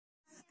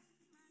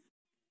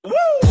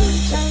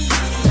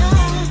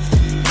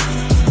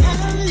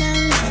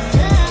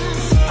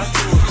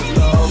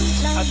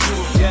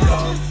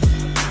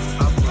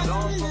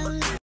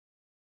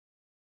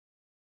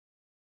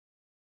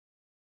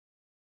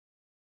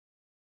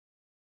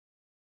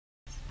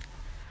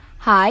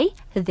Hi,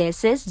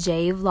 this is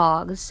J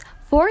Vlogs.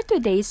 For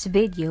today's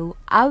video,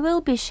 I will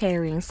be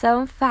sharing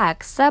some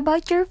facts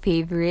about your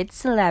favorite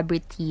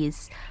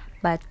celebrities.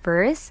 But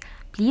first,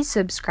 please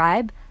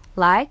subscribe,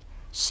 like,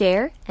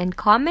 share, and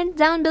comment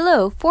down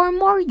below for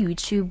more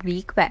YouTube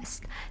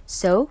requests.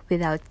 So,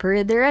 without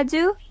further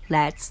ado,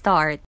 let's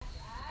start.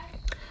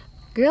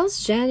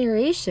 Girls'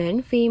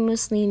 Generation,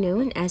 famously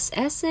known as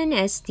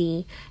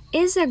Snsd,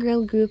 is a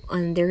girl group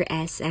under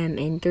SM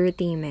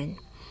Entertainment.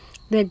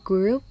 The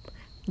group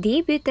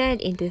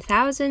debuted in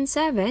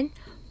 2007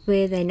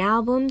 with an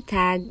album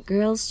tagged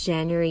Girls'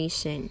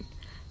 Generation.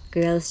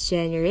 Girls'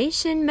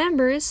 Generation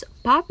members'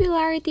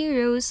 popularity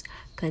rose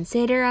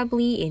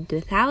considerably in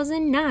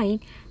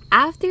 2009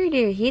 after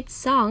their hit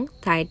song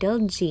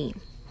titled G.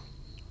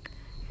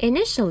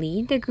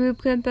 Initially, the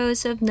group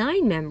composed of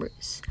 9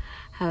 members.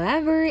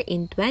 However,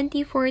 in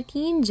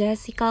 2014,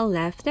 Jessica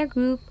left the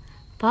group,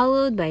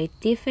 followed by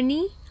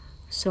Tiffany,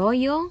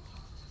 Soyoung,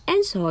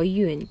 and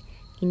Soyun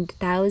in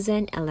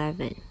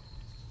 2011.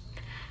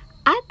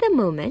 At the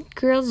moment,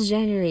 Girls'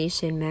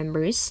 Generation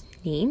members'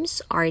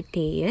 names are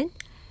Taeyeon,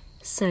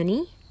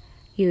 Sunny,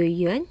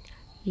 Yooyeon,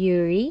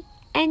 Yuri,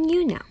 and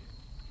Yuna.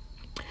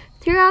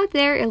 Throughout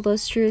their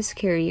illustrious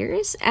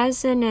careers,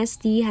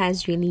 SNSD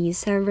has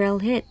released several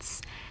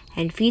hits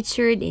and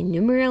featured in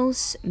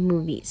numerous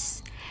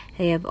movies.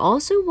 They have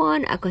also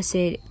won a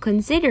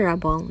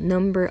considerable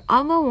number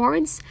of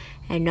awards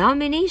and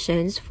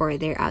nominations for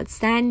their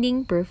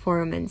outstanding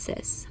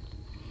performances.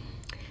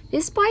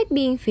 Despite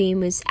being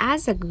famous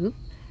as a group,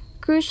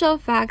 crucial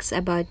facts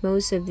about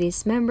most of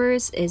these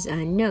members is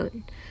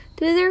unknown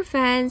to their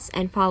fans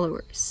and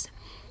followers.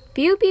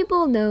 Few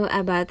people know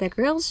about the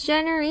Girls'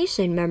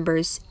 Generation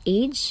members'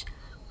 age,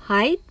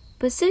 height,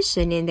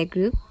 position in the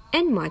group,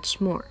 and much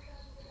more.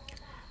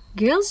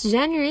 Girls'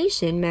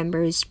 Generation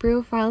members'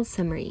 profile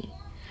summary.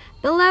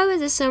 Below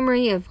is a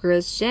summary of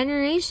Girls'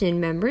 Generation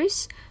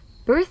members'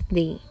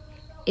 birthday,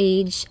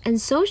 age, and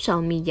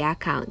social media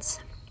accounts.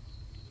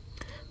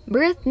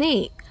 Birth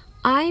name: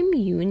 I'm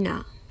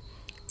Yuna.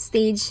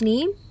 Stage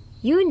name: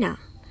 Yuna.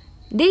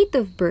 Date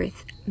of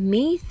birth: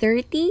 May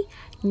 30,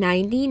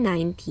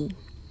 1990.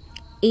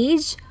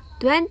 Age: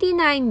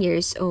 29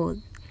 years old.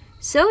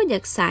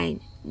 Zodiac sign: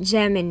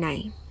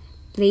 Gemini.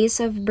 Place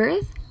of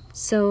birth: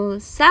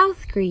 Seoul,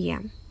 South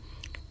Korea.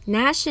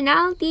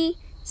 Nationality: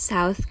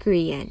 South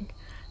Korean.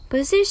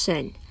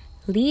 Position: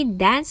 lead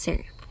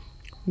dancer.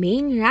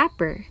 Main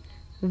rapper,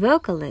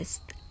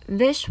 vocalist,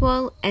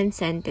 visual, and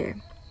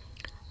center.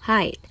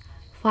 Height: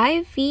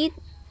 5 feet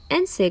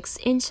and 6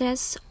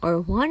 inches or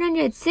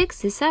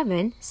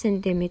 167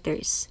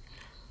 centimeters.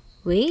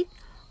 Weight: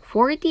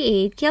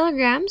 48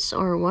 kilograms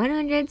or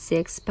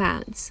 106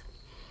 pounds.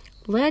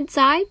 Blood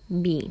type: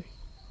 B.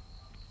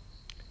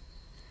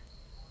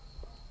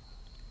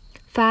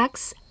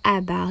 Facts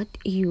about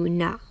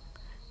Yuna.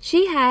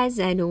 She has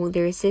an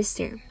older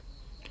sister.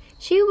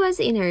 She was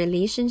in a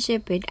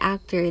relationship with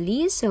actor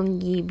Lee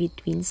Seung-gi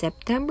between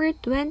September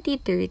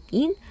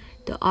 2013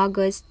 to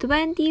August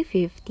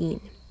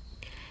 2015.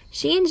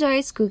 She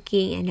enjoys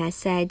cooking and has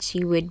said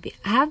she would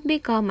have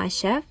become a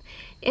chef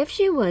if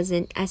she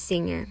wasn't a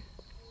singer.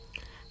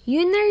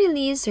 Yuna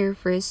released her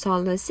first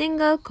solo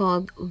single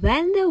called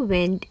When the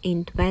Wind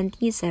in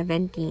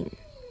 2017.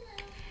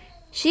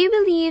 She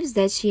believes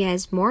that she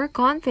has more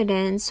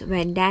confidence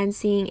when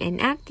dancing and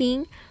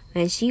acting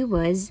when she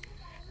was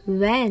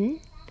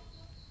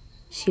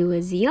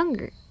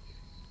younger.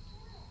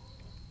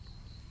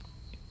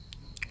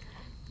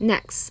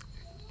 Next,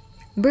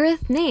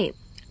 birth name: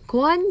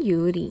 Kwon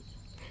Yuri.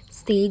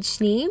 Stage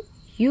name: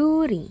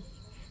 Yuri.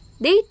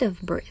 Date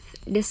of birth: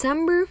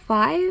 December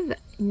 5,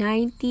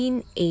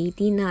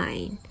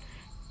 1989.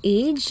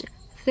 Age: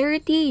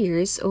 30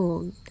 years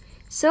old.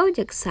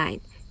 Zodiac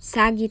sign: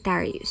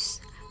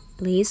 Sagittarius.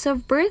 Place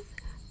of birth: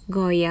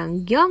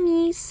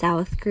 Goyang-gyeongi,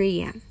 South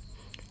Korea.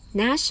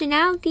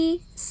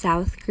 Nationality: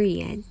 South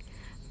Korean.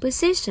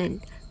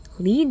 Position: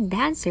 lead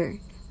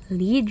dancer,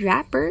 lead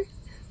rapper,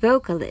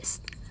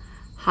 vocalist.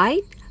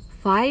 Height: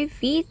 5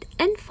 feet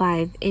and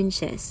 5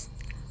 inches.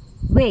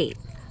 Weight: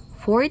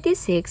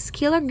 46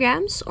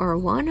 kilograms or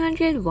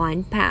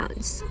 101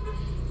 pounds.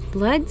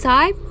 Blood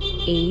type: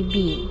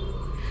 AB.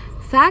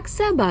 Facts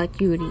about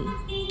Yuri.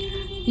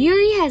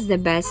 Yuri has the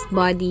best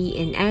body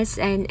in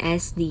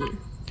SNSD.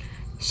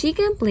 She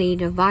can play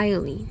the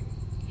violin.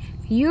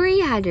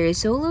 Yuri had her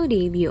solo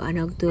debut on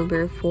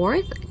October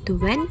 4th,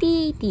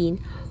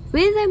 2018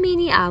 with the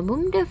mini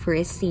album The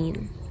First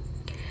Scene.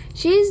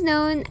 She is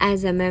known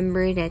as a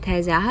member that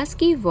has a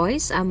husky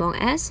voice among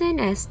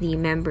SNSD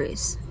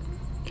members.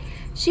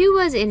 She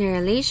was in a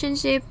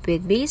relationship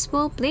with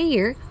baseball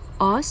player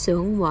Oh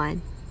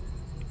Sung-won.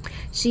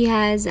 She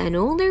has an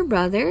older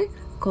brother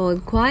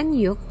called Kwon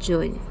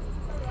Yuk-jun.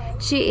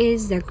 She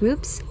is the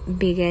group's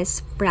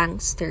biggest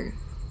prankster.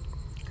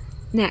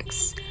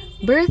 Next,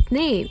 birth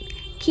name: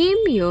 Kim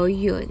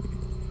Yo-yoon.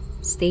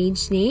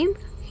 Stage name: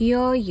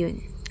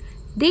 Hyo-yoon.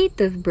 Date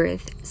of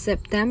birth: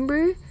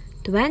 September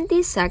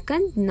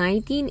 22nd,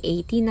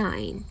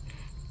 1989.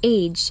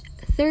 Age: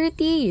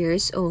 30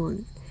 years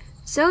old.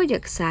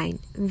 Zodiac sign,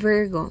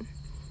 Virgo.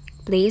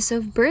 Place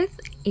of birth,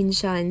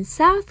 Incheon,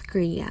 South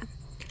Korea.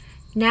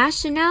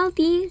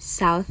 Nationality,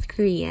 South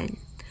Korean.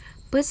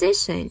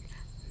 Position,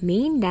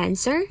 main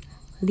dancer,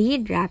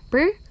 lead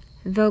rapper,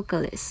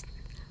 vocalist.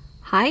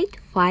 Height,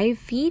 5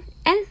 feet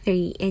and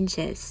 3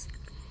 inches.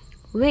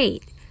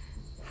 Weight,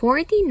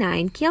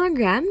 49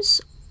 kilograms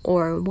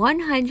or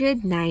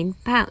 109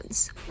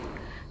 pounds.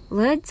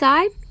 Blood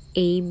type,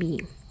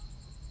 AB.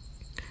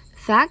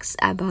 Facts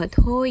about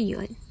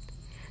Hoyeon.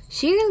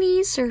 She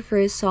released her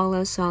first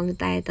solo song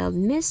titled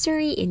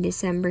Mystery in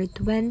December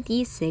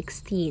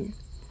 2016.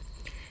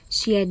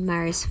 She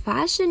admires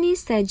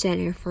fashionista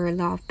Jennifer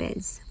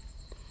Lopez.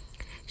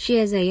 She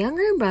has a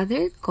younger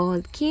brother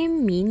called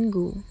Kim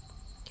Min-gu.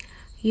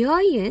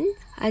 Hoyeon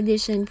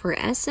auditioned for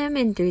SM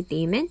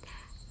Entertainment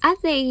at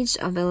the age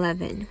of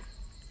 11.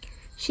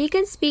 She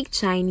can speak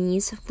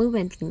Chinese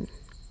fluently.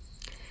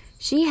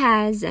 She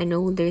has an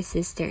older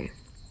sister.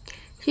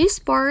 She's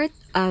part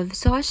of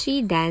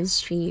Soshi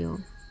Dance Trio.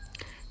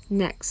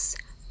 Next,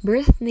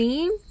 birth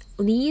name,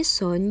 Lee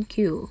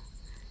Sun-kyu.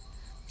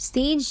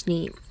 Stage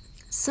name,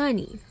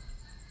 Sunny.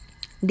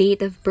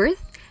 Date of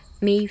birth,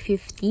 May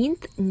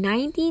 15th,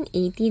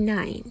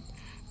 1989.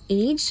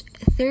 Age,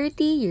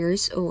 30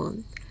 years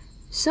old.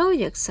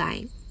 Zodiac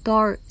sign,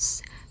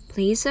 Taurus.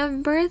 Place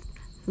of birth,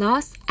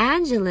 Los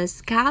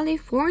Angeles,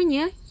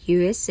 California,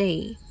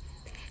 USA.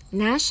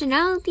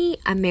 Nationality,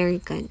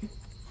 American.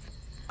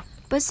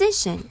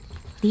 Position,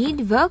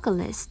 lead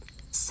vocalist,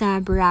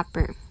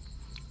 sub-rapper.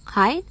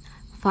 Height,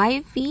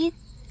 5 feet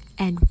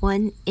and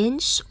 1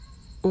 inch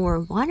or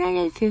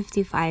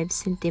 155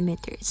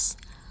 centimeters.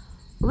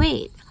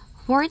 Weight,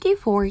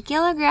 44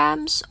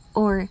 kilograms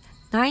or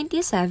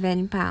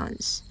 97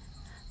 pounds.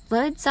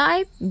 Blood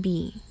type,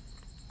 B.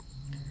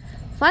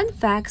 Fun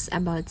facts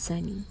about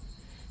Sunny.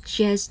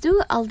 She has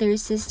 2 elder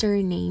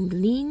sisters named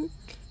Lee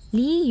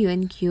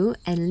Yoon-kyu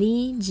and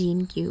Lee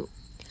Jin-kyu.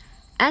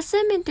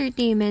 SM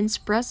Entertainment's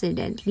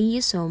president Lee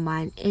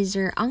So-man is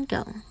her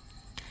uncle.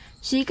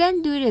 She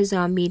can do the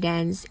zombie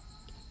dance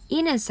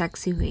in a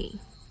sexy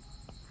way.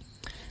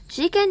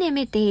 She can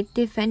imitate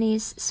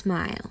Tiffany's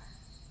smile.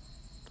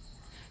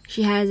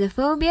 She has a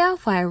phobia of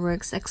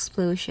fireworks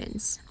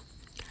explosions.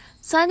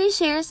 Sunny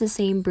shares the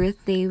same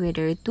birthday with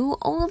her 2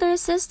 older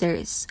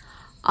sisters.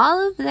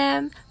 All of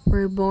them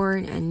were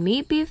born on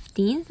May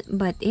 15th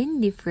but in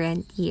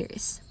different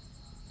years.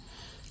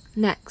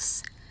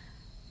 Next,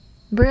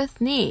 birth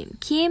name,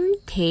 Kim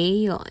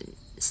Taeyeon.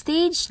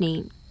 Stage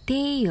name,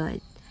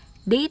 Taeyeon.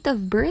 Date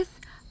of birth,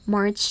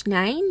 March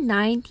 9,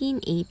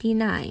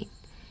 1989.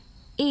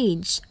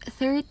 Age,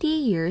 30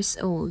 years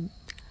old.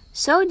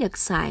 Zodiac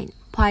sign,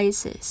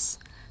 Pisces.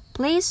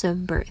 Place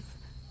of birth,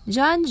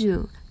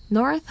 Jeonju,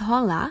 North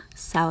Holla,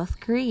 South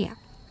Korea.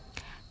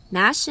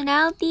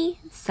 Nationality,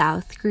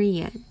 South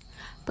Korean.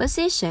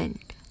 Position,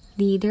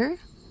 leader,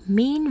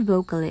 main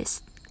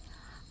vocalist.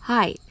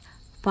 Height,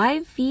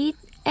 5 feet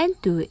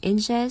and 2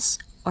 inches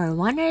or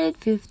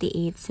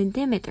 158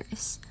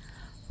 centimeters.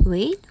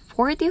 Weight,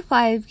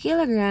 45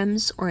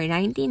 kilograms or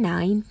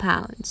 99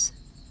 pounds.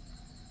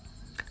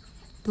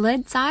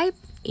 Blood type,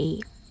 A.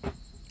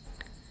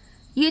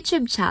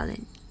 YouTube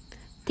channel,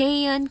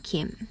 Taeyeon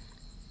Kim.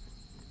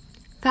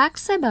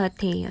 Facts about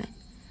Taeyeon.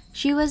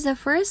 She was the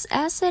first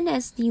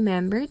SNSD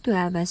member to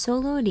have a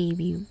solo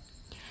debut.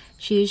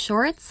 She is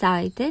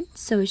short-sighted,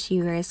 so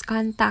she wears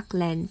contact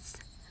lens.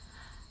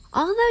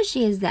 Although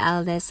she is the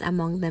eldest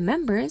among the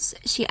members,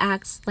 she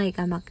acts like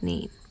a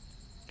maknae.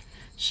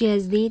 She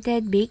has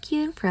dated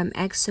Baekhyun from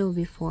EXO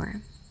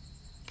before.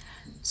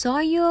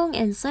 Soyoung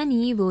and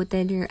Sunny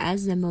voted her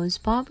as the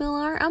most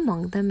popular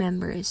among the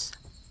members.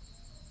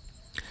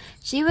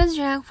 She was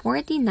ranked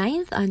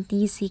 49th on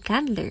TC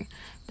Candler,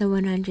 the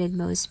 100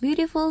 Most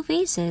Beautiful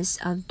Faces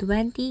of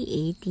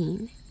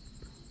 2018.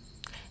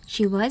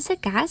 She was a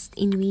cast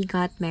in We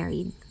Got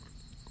Married.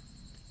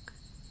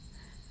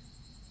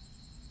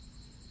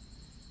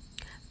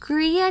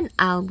 Korean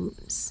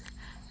albums.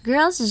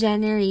 Girls'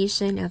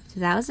 Generation of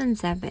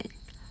 2007,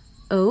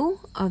 O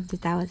of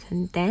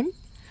 2010,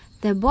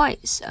 The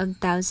Boys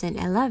of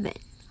 2011,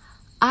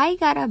 I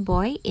Got a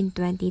Boy in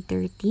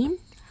 2013,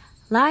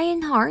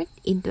 Lionheart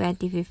in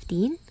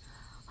 2015,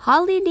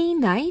 Holiday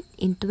Night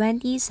in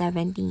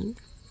 2017.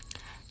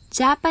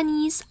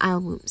 Japanese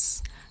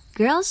albums.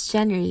 Girls'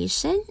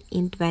 Generation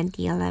in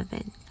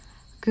 2011,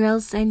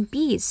 Girls and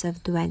Peace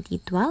of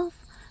 2012,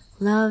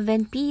 Love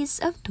and Peace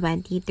of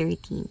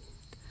 2013.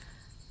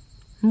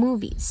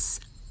 Movies.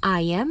 I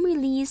Am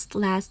released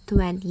last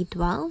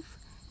 2012,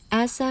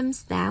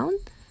 SM's Down,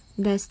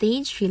 The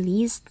Stage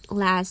released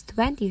last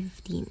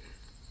 2015.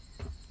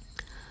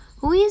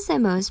 Who is the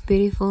most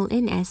beautiful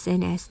in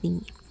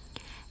SNSD?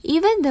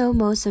 Even though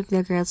most of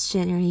the Girls'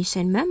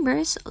 Generation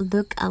members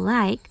look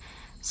alike,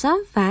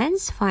 some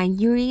fans find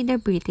Yuri the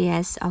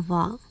prettiest of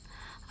all.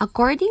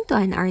 According to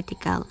an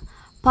article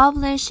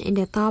published in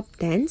the top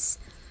 10s,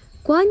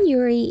 Kwon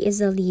Yuri is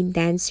the lead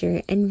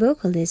dancer and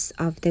vocalist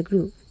of the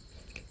group.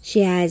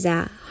 She has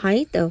a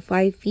height of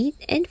 5 feet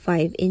and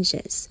 5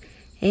 inches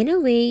and a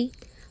weight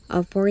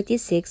of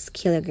 46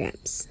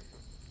 kilograms.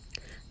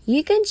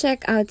 You can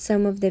check out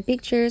some of the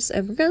pictures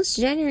of Girls'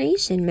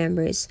 Generation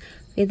members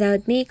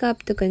without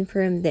makeup to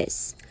confirm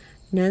this.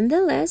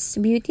 Nonetheless,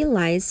 beauty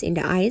lies in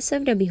the eyes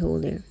of the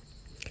beholder.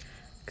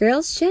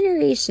 Girls'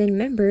 Generation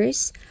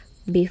members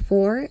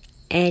before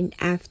and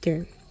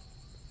after.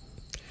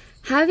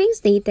 Having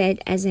stated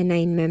as a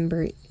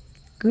 9-member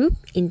group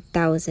in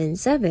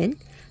 2007,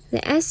 the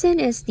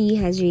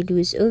Snsd has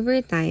reduced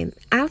over time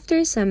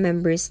after some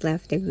members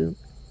left the group.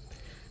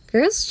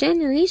 Girls'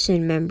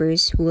 Generation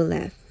members who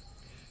left.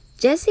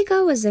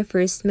 Jessica was the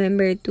first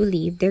member to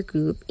leave the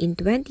group in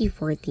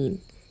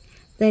 2014.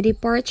 The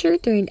departure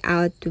turned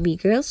out to be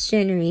Girls'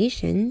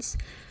 Generation's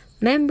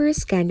member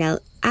scandal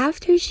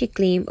after she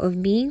claimed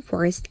of being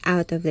forced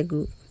out of the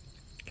group.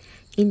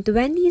 In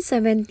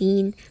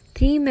 2017,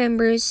 3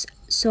 members,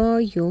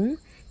 Soyoung,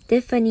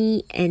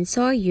 Tiffany, and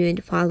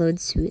Soyun, followed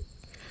suit.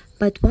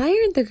 But why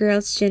are the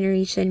Girls'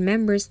 Generation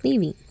members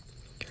leaving?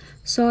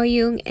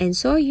 Soyoung and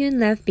Soyun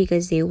left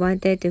because they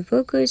wanted to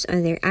focus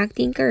on their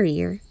acting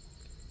career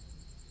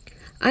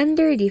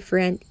under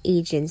different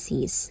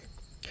agencies.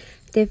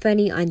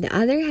 Tiffany, on the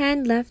other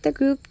hand, left the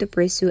group to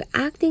pursue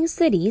acting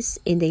studies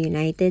in the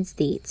United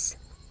States.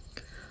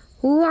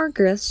 Who are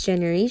Girls'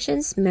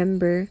 Generation's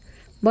member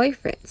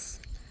boyfriends?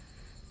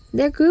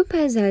 The group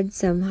has had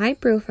some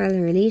high-profile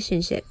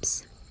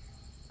relationships.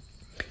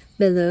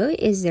 Below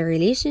is the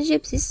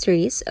relationship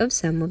histories of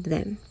some of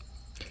them.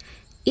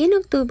 In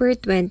October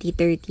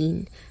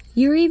 2013,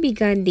 Yuri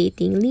began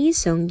dating Lee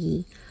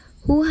Seong-gi,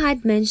 who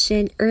had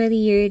mentioned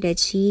earlier that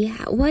she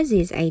was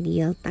his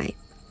ideal type.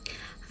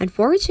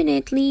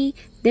 Unfortunately,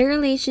 their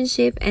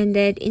relationship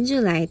ended in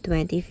July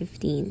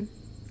 2015.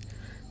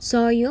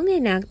 Soyoung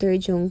and actor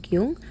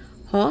JUNGKOOK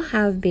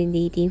have been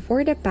dating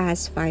for the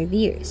past 5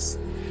 years.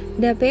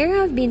 The pair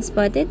have been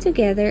spotted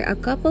together a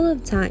couple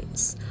of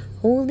times,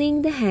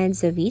 holding the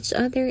hands of each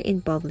other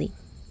in public.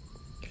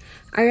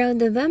 Around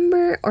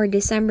November or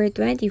December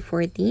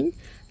 2014,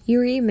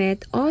 Yuri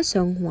met Oh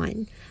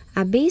Sung-hwan,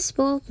 a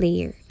baseball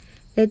player.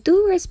 The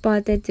two were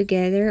spotted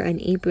together on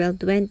April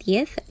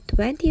 20th,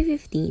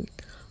 2015,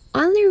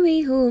 on their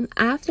way home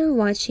after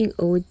watching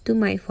Ode to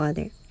My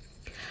Father.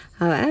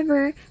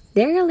 However,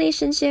 their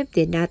relationship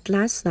did not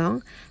last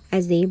long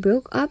as they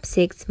broke up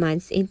 6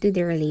 months into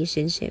the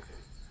relationship.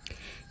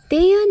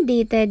 Taeyeon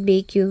dated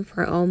Baekhyun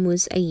for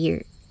almost a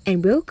year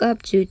and broke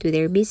up due to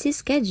their busy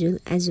schedule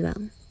as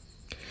well.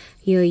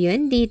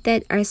 Yoyeon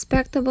dated a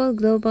respectable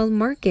global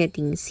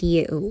marketing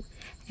CEO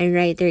and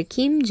writer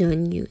Kim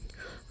Jong-un,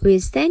 who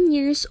is 10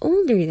 years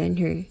older than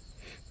her.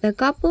 The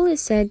couple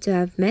is said to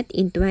have met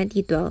in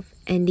 2012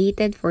 and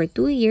dated for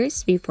 2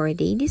 years before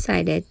they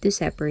decided to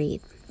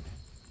separate.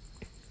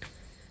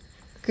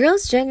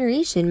 Girls'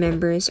 Generation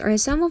members are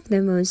some of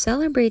the most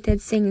celebrated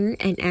singer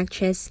and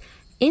actress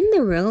in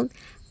the world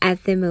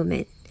at the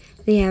moment.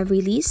 They have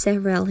released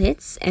several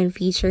hits and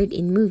featured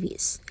in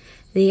movies.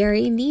 They are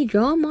indeed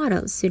role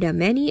models to the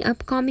many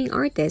upcoming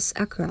artists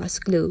across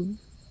globe.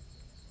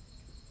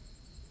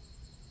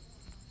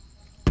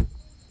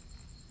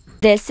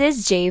 This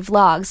is J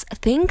Vlogs.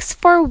 Thanks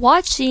for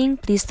watching.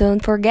 Please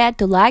don't forget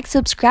to like,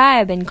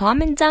 subscribe, and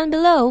comment down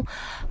below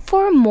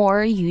for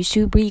more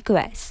YouTube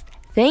requests.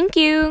 Thank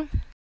you!